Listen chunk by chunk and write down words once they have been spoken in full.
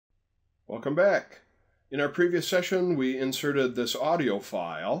Welcome back. In our previous session, we inserted this audio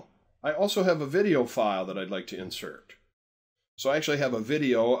file. I also have a video file that I'd like to insert. So I actually have a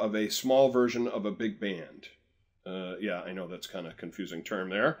video of a small version of a big band. Yeah, I know that's kind of a confusing term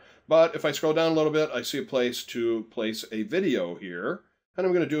there. But if I scroll down a little bit, I see a place to place a video here. And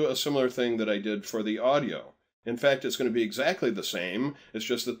I'm going to do a similar thing that I did for the audio. In fact, it's going to be exactly the same. It's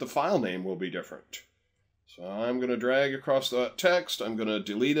just that the file name will be different. So I'm going to drag across the text. I'm going to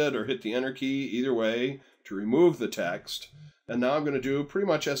delete it or hit the Enter key, either way, to remove the text. And now I'm going to do pretty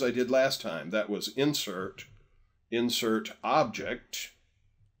much as I did last time. That was insert object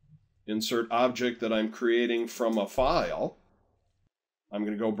that I'm creating from a file. I'm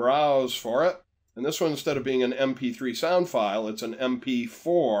going to go browse for it. And this one, instead of being an MP3 sound file, it's an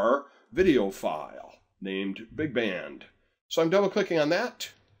MP4 video file named Big Band. So I'm double-clicking on that.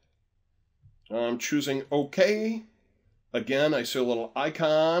 I'm choosing OK. Again, I see a little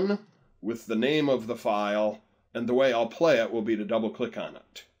icon with the name of the file, and the way I'll play it will be to double-click on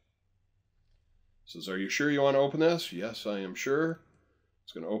it. It says, are you sure you want to open this? Yes, I am sure.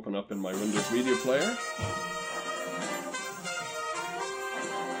 It's going to open up in my Windows Media Player.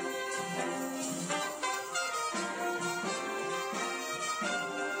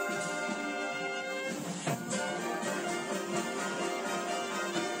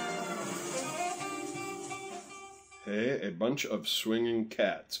 Hey, a bunch of swinging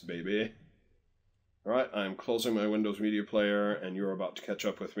cats, baby. All right, I'm closing my Windows Media Player, and you're about to catch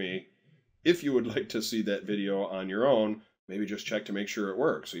up with me. If you would like to see that video on your own, maybe just check to make sure it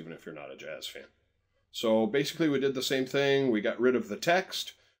works, even if you're not a jazz fan. So basically, we did the same thing. We got rid of the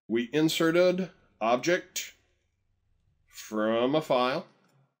text. We inserted object from a file.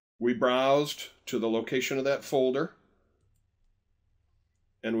 We browsed to the location of that folder.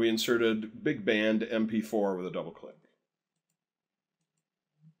 And we inserted Big Band MP4 with a double click.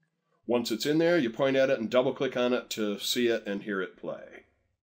 Once it's in there, you point at it and double click on it to see it and hear it play.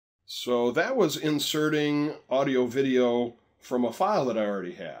 So that was inserting audio video from a file that I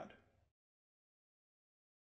already had.